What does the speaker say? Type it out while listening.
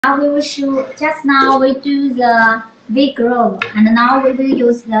Now we will show, just now we do the V groove, and now we will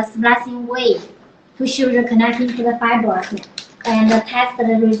use the splicing wave to show the connecting to the fibers and test the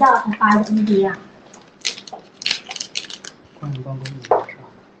result by the OTDR.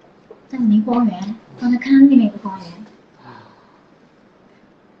 但没光源，刚才看到那边有个光源。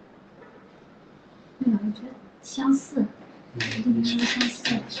那个我觉得相似，这边是相似。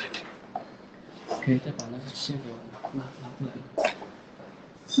可以再把那个线给我拉过来。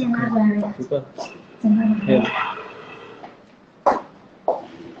 线拉过来了，足够了，整个可以了。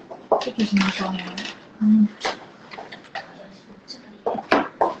这就是没光源了，嗯。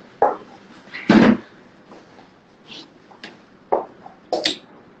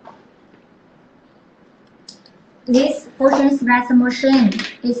This fusion splicer machine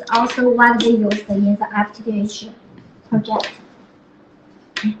is also widely used in the FTTH project.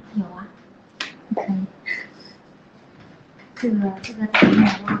 有啊，可以。这个材料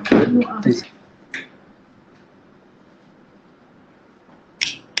啊，U2。对。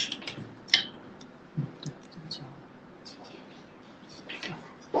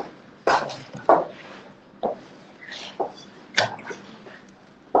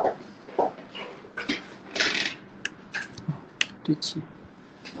对齐。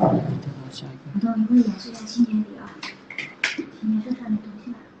再往下一个。我等一会儿演示一下新年里啊，新年这上面东西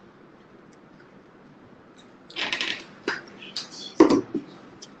了。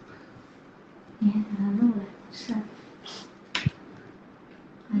 你还把它漏了，是。啊，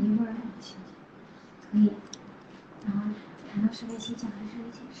一会儿可以。然后谈到设备器讲的是一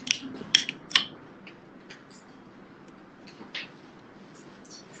些事情。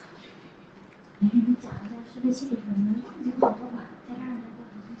你讲一下设备器里头有好多吧，在这儿呢。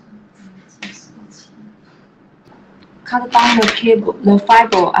Cut down the cable, the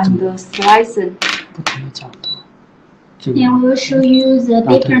fiber, and the splicer. And we will show you the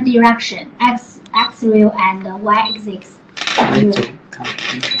different direction, X rail and Y axis.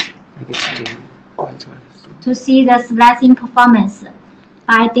 To see the splicing performance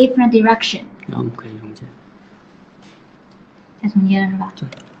by different direction. 然后我们可以溶解。再重接了是吧？对，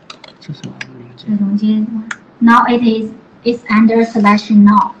这是我们溶解。这溶接。Now it's under selection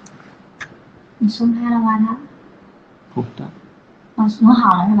now. 你松开的话，它。好的。哦，弄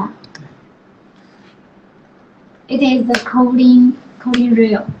好了是吧？对。It is the coding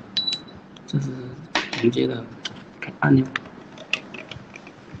rail. 这是溶接的按钮。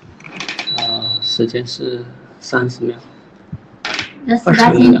时间是30秒。The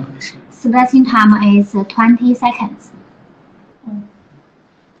splicing time is 20 seconds.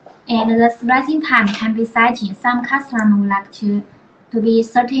 And the splicing time can be set in. Some customers would like to be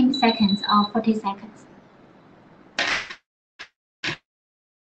 30 seconds or 40 seconds.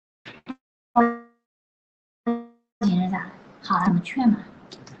 好了，怎么劝嘛？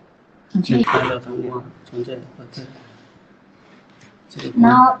很确定。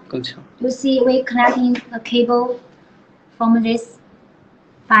Now you see we collecting the cable from this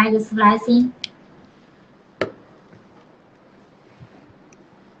by the splicing.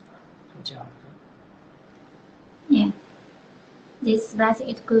 Yeah, this splicing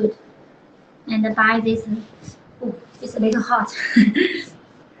is good, and by this, oh, it's a little hot.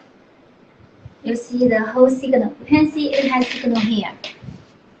 You see the whole signal. You can see it has signal here.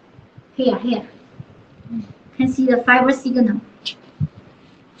 Here. You can see the fiber signal.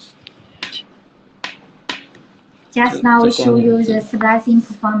 Just now we show you the splicing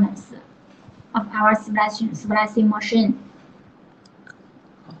performance of our splicing machine.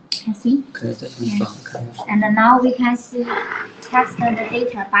 Can see? Yes. And now we can see test the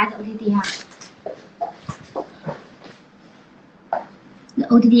data by the OTDR. The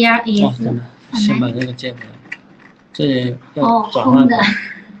OTDR is 先把这个接回来，这要转换。空的。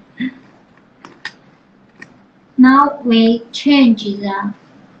Now we change the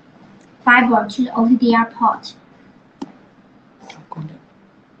fiber to the OTDR port.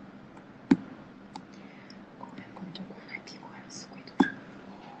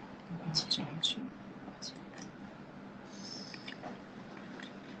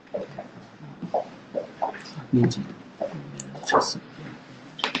 面积测试。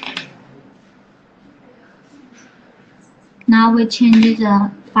 Now we change the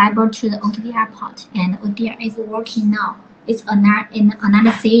fiber to the OTDR port, and OTDR is working now. It's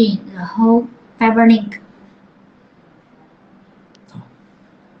analyzing the whole fiber link.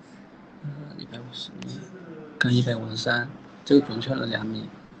 151跟153，这个准确了2米。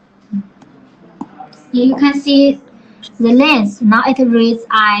Here you can see the length. Now it reads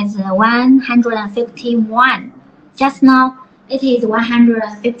as 151. Just now it is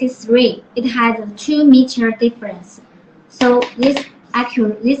 153. It has a 2 meter difference. So this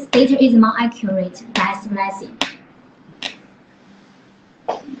accurate. This data is more accurate than splicing.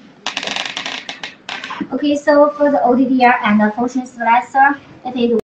 Okay, so for the OTDR and the function slicer, it is